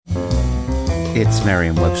It's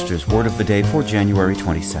Merriam-Webster's Word of the Day for January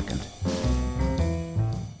 22nd.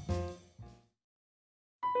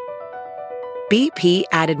 BP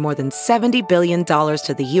added more than $70 billion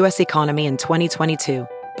to the U.S. economy in 2022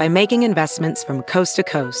 by making investments from coast to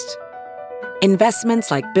coast.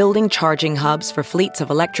 Investments like building charging hubs for fleets of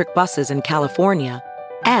electric buses in California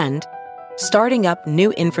and starting up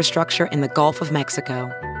new infrastructure in the Gulf of Mexico.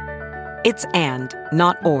 It's and,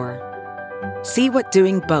 not or. See what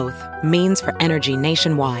doing both means for energy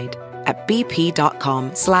nationwide at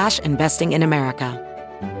bp.com/investing in America.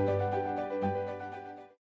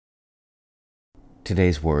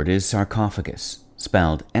 Today's word is sarcophagus,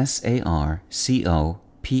 spelled S-A-R-C-O-P-H-A-G-U-S.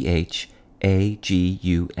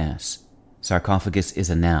 Sarcophagus is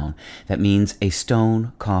a noun that means a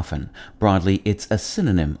stone coffin. Broadly, it's a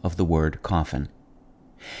synonym of the word coffin.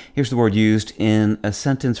 Here's the word used in a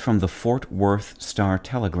sentence from the Fort Worth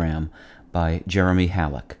Star-Telegram by Jeremy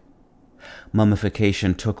Halleck.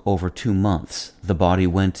 Mummification took over 2 months. The body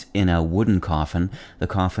went in a wooden coffin. The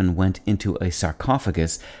coffin went into a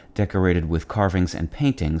sarcophagus decorated with carvings and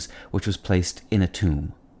paintings, which was placed in a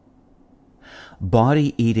tomb.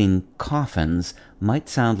 Body-eating coffins might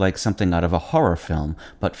sound like something out of a horror film,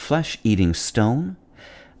 but flesh-eating stone?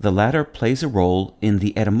 The latter plays a role in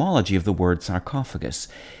the etymology of the word sarcophagus.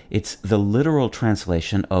 It's the literal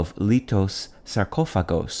translation of litos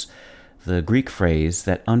sarkophagos, the Greek phrase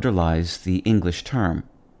that underlies the English term.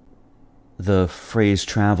 The phrase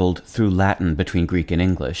traveled through Latin between Greek and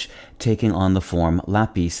English, taking on the form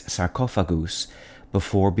lapis sarcophagus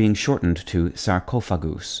before being shortened to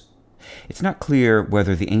sarcophagus. It's not clear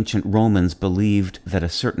whether the ancient Romans believed that a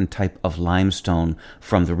certain type of limestone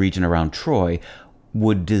from the region around Troy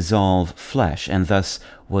would dissolve flesh and thus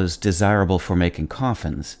was desirable for making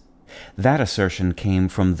coffins. That assertion came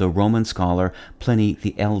from the Roman scholar Pliny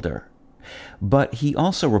the Elder. But he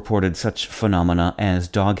also reported such phenomena as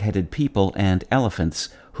dog-headed people and elephants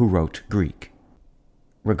who wrote Greek.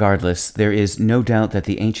 Regardless, there is no doubt that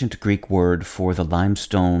the ancient Greek word for the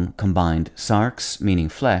limestone combined sarx, meaning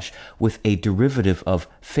flesh, with a derivative of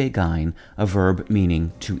phagein, a verb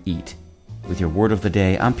meaning to eat. With your word of the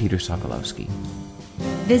day, I'm Peter Sokolowski.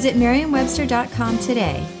 Visit Merriam-Webster.com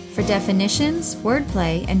today for definitions,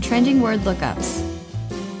 wordplay, and trending word lookups.